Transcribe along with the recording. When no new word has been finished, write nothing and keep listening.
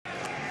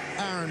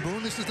Aaron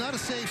Boone. This is not a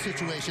safe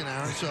situation,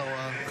 Aaron. So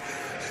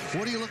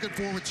what are you looking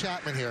for with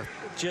Chapman here?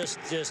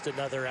 Just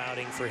another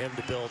outing for him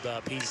to build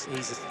up. He's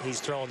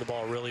throwing the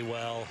ball really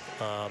well.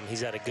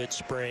 He's had a good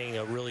spring,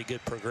 a really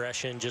good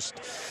progression.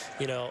 Just,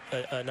 you know,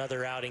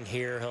 another outing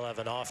here. He'll have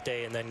an off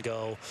day and then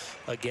go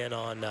again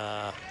on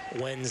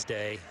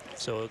Wednesday.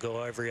 So he'll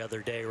go every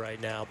other day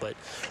right now. But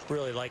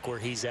really like where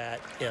he's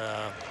at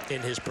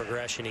in his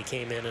progression. He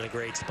came in a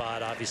great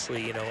spot.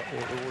 Obviously, you know,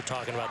 we're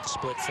talking about the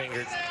split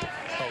fingered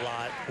a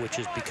lot, which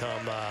has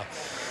become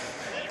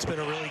it's been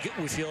a really good,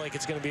 we feel like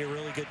it's going to be a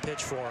really good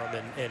pitch for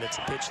him, and it's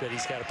a pitch that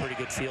he's got a pretty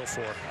good feel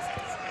for.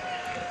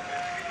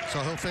 So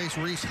he'll face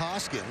Rhys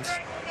Hoskins.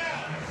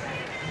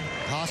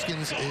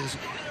 Hoskins is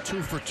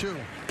 2 for 2. You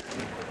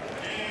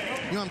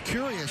know, I'm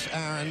curious,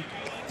 Aaron.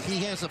 He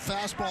has a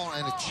fastball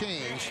and a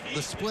change.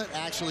 The split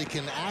actually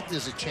can act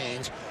as a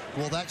change.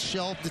 Will that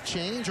shelve the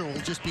change, or will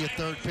it just be a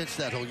third pitch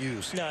that he'll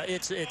use? No,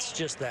 it's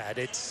just that.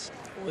 It's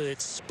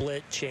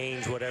split,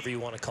 change, whatever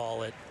you want to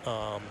call it.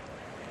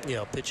 You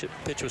know, pitch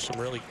with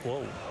some really,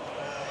 whoa.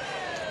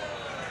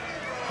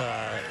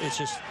 It's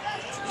just,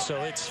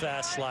 so it's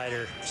fast,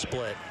 slider,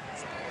 split.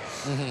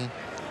 Mm-hmm.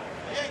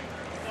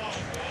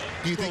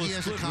 Do you think he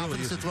has the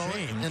confidence to throw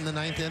it in the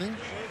 9th inning?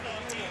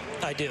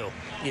 I do,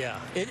 yeah.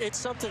 It's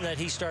something that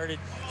he started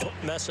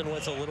messing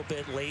with a little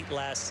bit late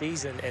last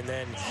season, and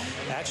then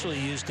actually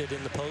used it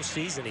in the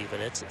postseason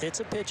even.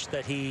 It's a pitch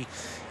that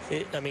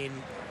I mean,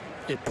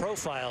 it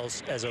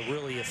profiles as a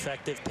really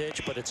effective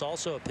pitch, but it's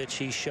also a pitch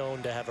he's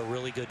shown to have a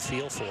really good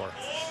feel for.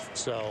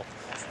 So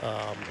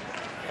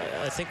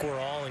I think we're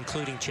all,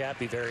 including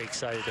Chappie, very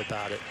excited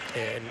about it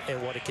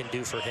and what it can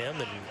do for him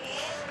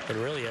and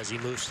really as he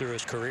moves through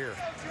his career.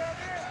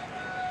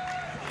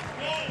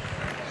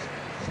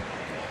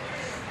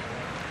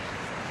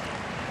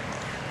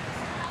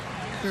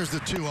 Here's the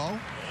 2-0.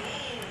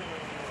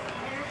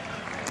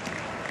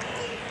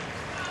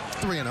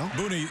 3-0.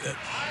 Boone,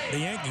 the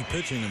Yankee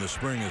pitching in the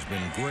spring has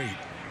been great.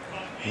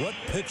 What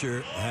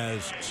pitcher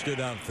has stood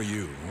out for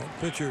you? What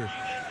pitcher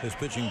is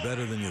pitching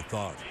better than you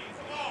thought?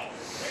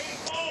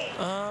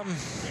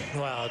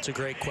 Wow, it's a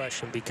great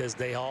question because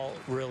they all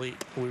we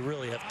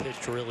really have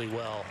pitched really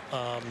well.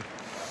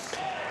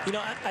 You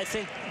know, I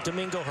think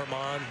Domingo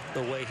Germán,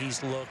 the way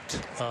he's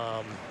looked,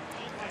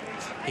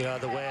 you know,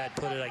 the way I'd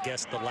put it, I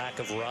guess, the lack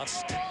of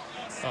rust.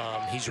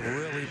 He's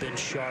really been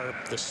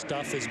sharp. The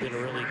stuff has been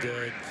really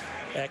good.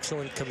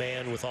 Excellent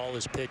command with all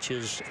his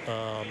pitches.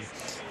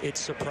 It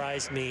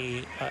surprised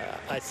me.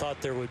 I thought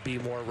there would be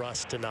more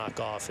rust to knock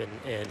off,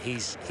 and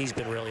he's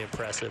been really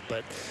impressive.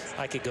 But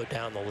I could go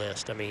down the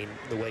list. I mean,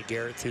 the way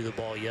Garrett threw the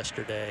ball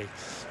yesterday,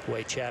 the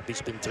way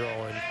Chappie's been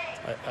throwing,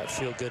 I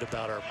feel good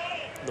about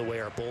the way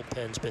our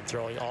bullpen's been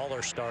throwing. All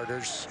our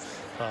starters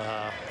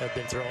have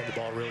been throwing the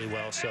ball really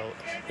well. So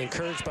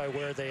encouraged by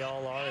where they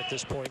all are at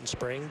this point in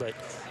spring, but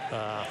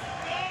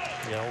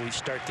you know,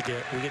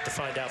 we get to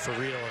find out for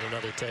real in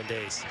another 10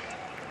 days.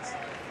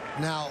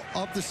 Now,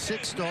 of the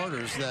 6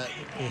 starters that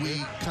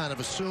we kind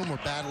of assume are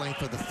battling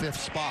for the 5th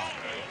spot,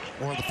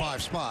 or the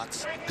 5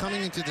 spots,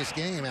 coming into this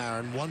game,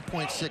 Aaron,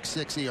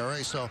 1.66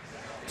 ERA. So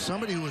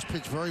somebody who has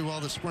pitched very well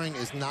this spring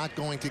is not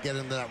going to get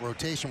into that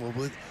rotation.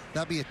 Will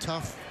that be a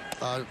tough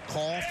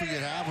call for you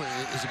to have, or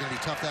is it going to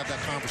be tough to have that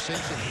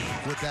conversation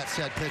with that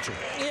said pitcher?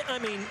 Yeah, I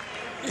mean,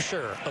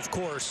 sure, of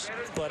course,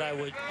 but I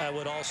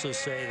would also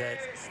say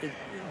that,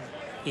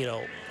 you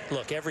know,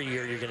 look, every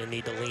year you're going to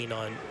need to lean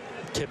on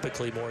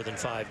typically more than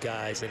 5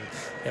 guys,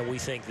 and we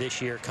think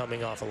this year,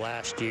 coming off of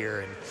last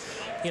year, and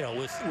you know,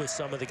 with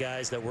some of the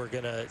guys that we're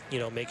going to, you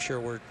know, make sure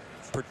we're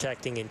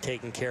protecting and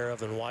taking care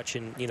of and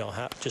watching, you know,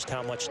 just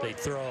how much they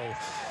throw.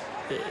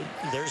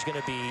 There's going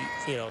to be,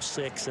 you know,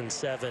 6 and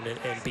 7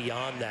 and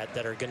beyond that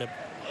are going to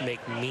make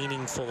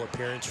meaningful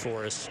appearance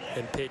for us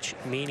and pitch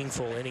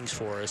meaningful innings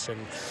for us, and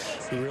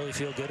we really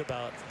feel good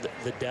about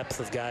the depth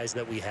of guys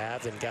that we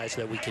have and guys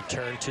that we can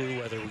turn to,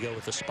 whether we go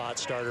with a spot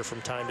starter from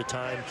time to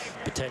time,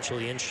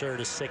 potentially insert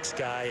a 6th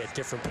guy at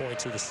different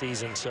points of the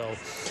season. So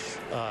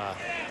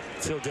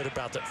feel good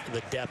about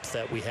the depth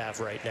that we have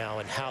right now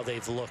and how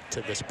they've looked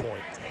to this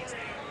point.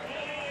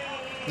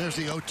 There's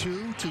the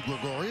 0-2 to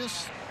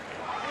Gregorius.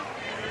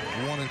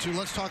 1-2.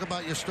 Let's talk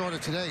about your starter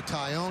today,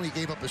 Taillon. He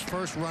gave up his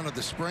first run of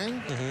the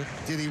spring.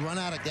 Did he run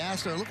out of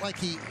gas there? It looked like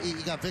he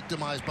got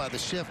victimized by the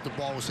shift. The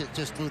ball was hit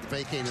just through the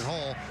vacated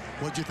hole.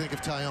 What did you think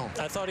of Taillon?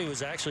 I thought he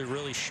was actually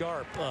really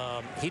sharp.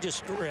 He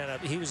just ran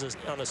up. He was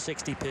on a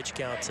 60 pitch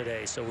count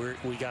today, so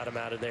we got him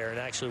out of there, and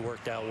actually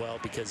worked out well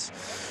because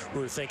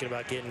we were thinking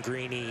about getting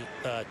Greeny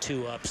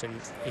 2 ups, and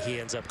he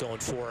ends up going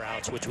 4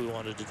 outs, which we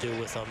wanted to do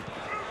with him.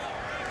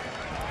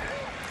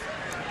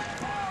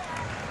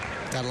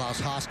 That allows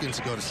Hoskins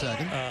to go to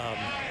second.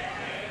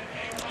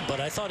 But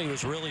I thought he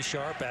was really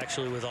sharp,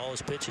 actually, with all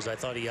his pitches. I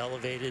thought he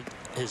elevated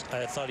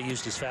I thought he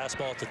used his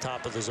fastball at the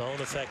top of the zone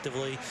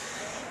effectively.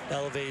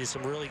 elevated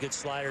some really good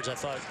sliders. I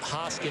thought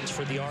Hoskins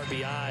for the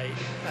RBI,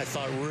 I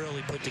thought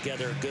really put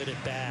together a good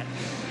at bat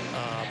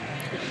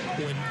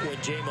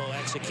when J-Mo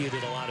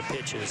executed a lot of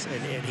pitches,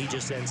 and he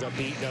just ends up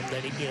beating them.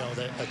 Then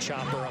a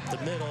chopper up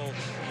the middle,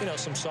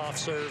 some soft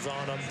serves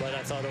on him. But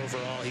I thought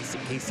overall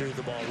he threw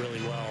the ball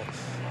really well.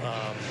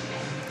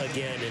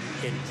 Again,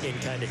 in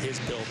kind of his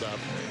build-up.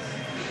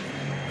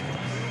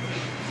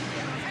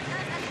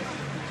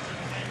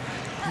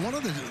 One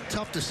of the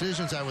tough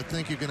decisions I would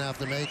think you're going to have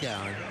to make,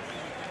 Aaron,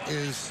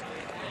 is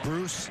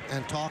Bruce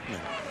and Tauchman.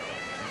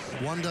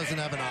 One doesn't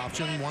have an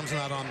option. One's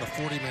not on the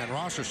 40-man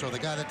roster. So the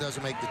guy that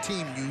doesn't make the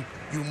team,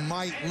 you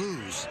might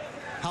lose.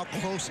 How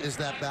close is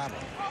that battle?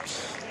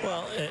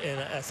 Well, and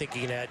I think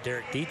you can add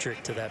Derek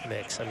Dietrich to that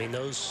mix. I mean,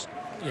 those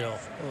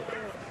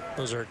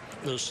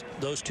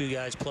two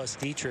guys plus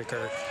Dietrich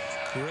are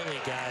really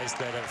guys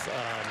that have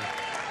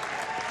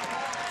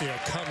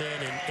come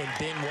in and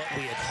been what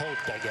we had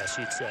hoped, I guess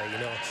you'd say.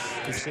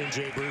 We've seen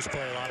Jay Bruce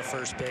play a lot of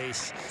first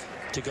base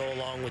to go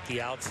along with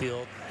the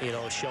outfield,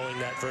 showing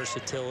that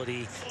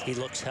versatility. He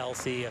looks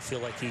healthy. I feel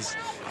like he's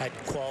had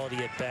quality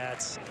at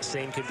bats.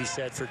 Same can be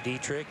said for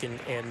Dietrich,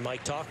 and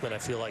Mike Tauchman, I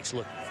feel like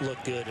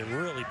looked good and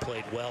really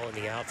played well in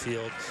the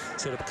outfield.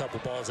 Set up a couple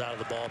balls out of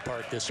the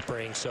ballpark this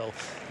spring. So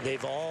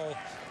they've all,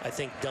 I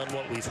think, done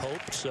what we've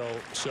hoped. So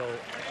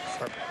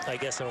I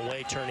guess in a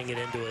way turning it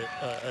into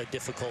a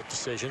difficult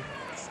decision.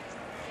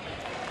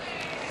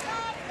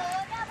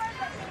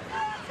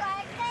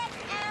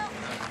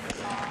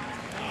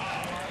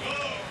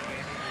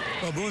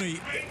 Well, Boone,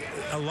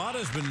 a lot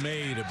has been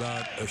made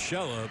about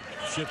Urshela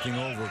shifting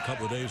over a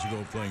couple of days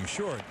ago playing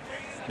short.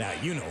 Now,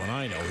 and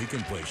I know he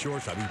can play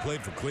shortstop. He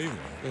played for Cleveland.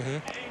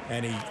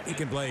 And he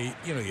can play,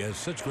 he has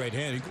such great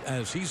hand.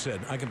 As he said,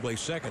 I can play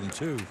second,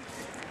 too.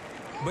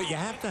 But you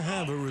have to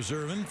have a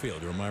reserve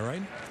infielder, am I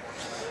right?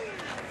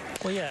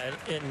 Well, yeah,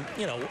 and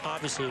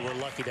obviously we're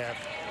lucky to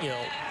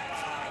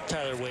have,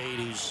 Tyler Wade,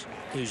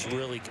 who's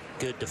really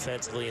good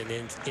defensively in the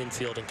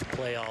infield and can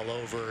play all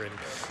over, and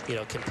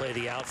can play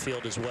the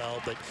outfield as well.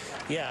 But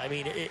yeah, I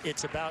mean,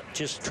 it's about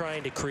just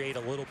trying to create a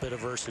little bit of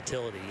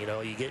versatility.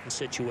 You get in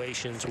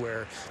situations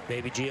where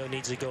maybe Gio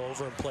needs to go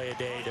over and play a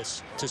day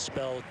to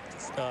spell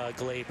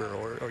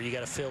Glaber, or you got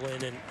to fill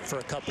in for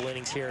a couple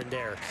innings here and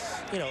there.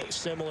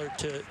 Similar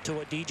to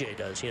what DJ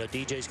does.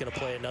 DJ's going to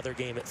play another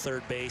game at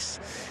third base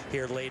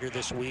here later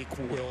this week.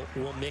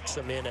 We'll mix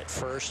them in at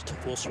first.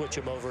 We'll switch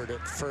them over to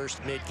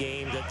first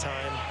mid-game that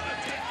time.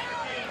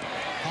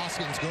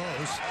 Hoskins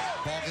goes.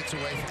 Ball gets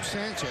away from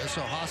Sanchez,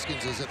 so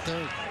Hoskins is at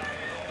third.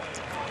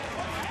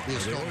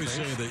 They always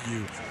say that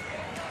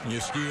you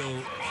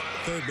steal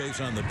third base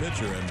on the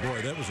pitcher, and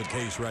boy, that was a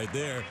case right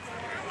there.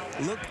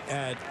 Look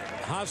at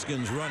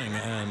Hoskins running,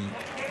 and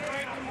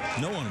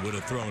no one would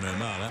have thrown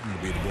him out. Happened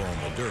to be the ball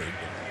in the dirt.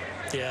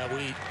 Yeah,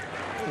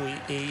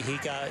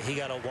 he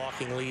got a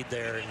walking lead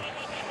there, and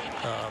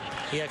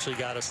he actually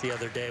got us the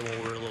other day when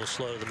we were a little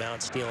slow to the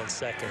mound, stealing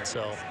second.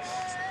 So,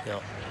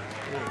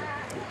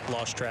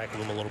 lost track of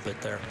him a little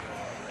bit there.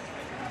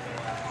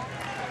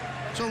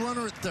 So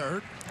runner at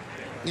third.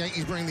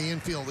 Yankees bring the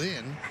infield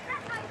in.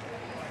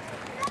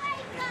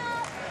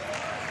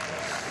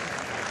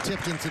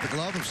 Tipped into the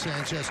glove of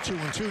Sanchez,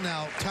 2-2.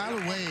 Now,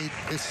 Tyler Wade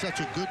is such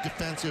a good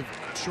defensive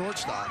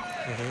shortstop.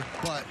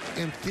 But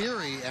in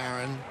theory,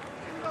 Aaron,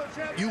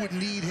 you would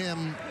need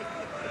him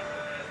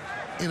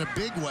in a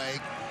big way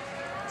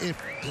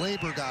if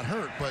Glaber got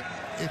hurt. But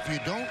if you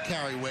don't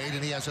carry Wade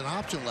and he has an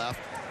option left,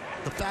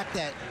 the fact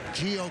that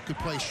Gio could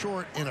play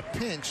short in a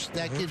pinch,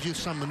 that gives you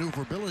some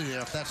maneuverability there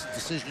if that's the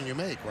decision you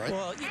make, right?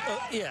 Well,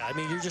 yeah, I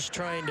mean, you're just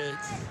trying to,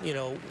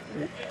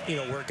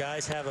 where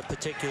guys have a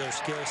particular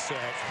skill set.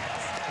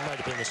 It might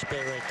have been the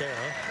split right there,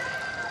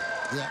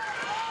 huh?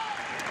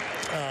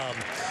 Yeah.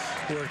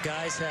 Where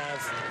guys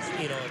have,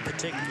 a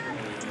particular,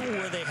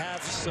 where they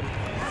have some,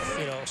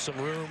 some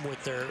room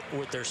with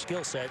their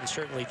skill set, and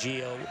certainly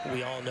Gio,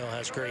 we all know,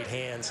 has great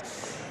hands,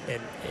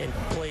 and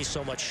plays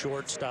so much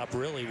shortstop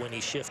really when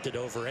he shifted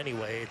over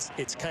anyway.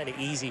 It's kind of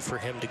easy for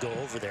him to go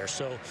over there.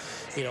 So,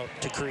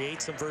 to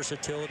create some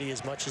versatility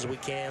as much as we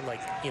can,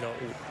 like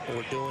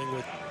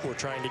we're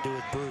trying to do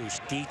with Bruce.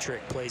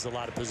 Dietrich plays a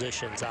lot of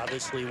positions.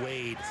 Obviously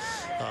Wade,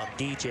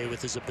 DJ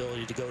with his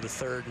ability to go to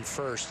third and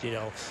first.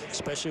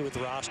 Especially with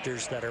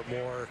rosters that are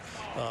more,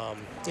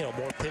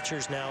 more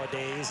pitchers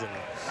nowadays, and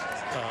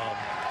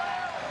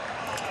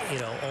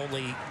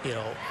only,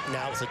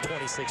 now with a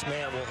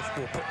 26-man,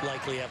 we'll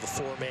likely have a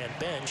 4-man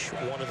bench,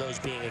 one of those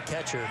being a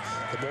catcher.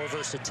 The more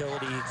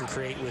versatility you can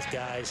create with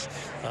guys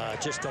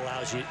just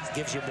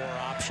gives you more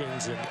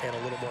options and a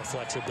little more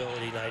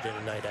flexibility night in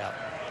and night out.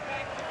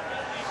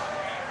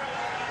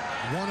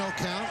 1-0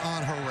 count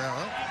on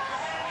Herrera.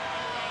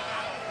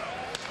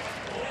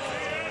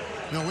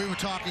 We were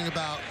talking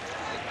about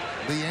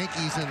the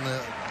Yankees in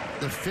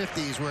the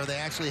 50s where they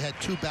actually had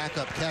 2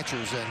 backup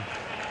catchers, and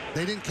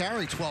they didn't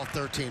carry 12,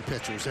 13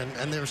 pitchers.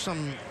 And there's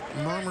some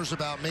murmurs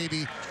about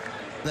maybe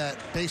that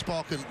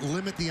baseball could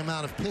limit the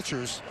amount of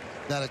pitchers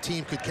that a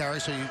team could carry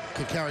so you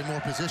could carry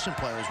more position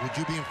players. Would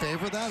you be in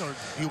favor of that, or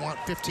do you want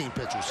 15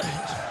 pitchers?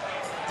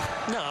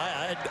 No,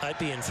 I'd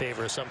be in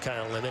favor of some kind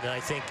of limit, and I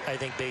think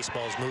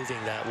baseball's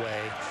moving that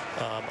way.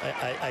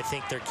 I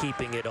think they're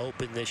keeping it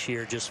open this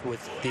year, just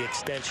with the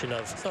extension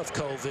of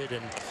COVID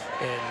and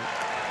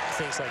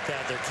things like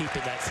that. They're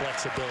keeping that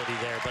flexibility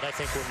there, but I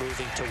think we're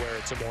moving to where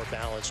it's a more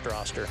balanced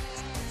roster.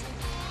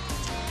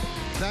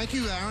 Thank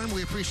you, Aaron.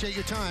 We appreciate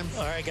your time.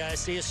 All right, guys.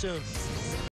 See you soon.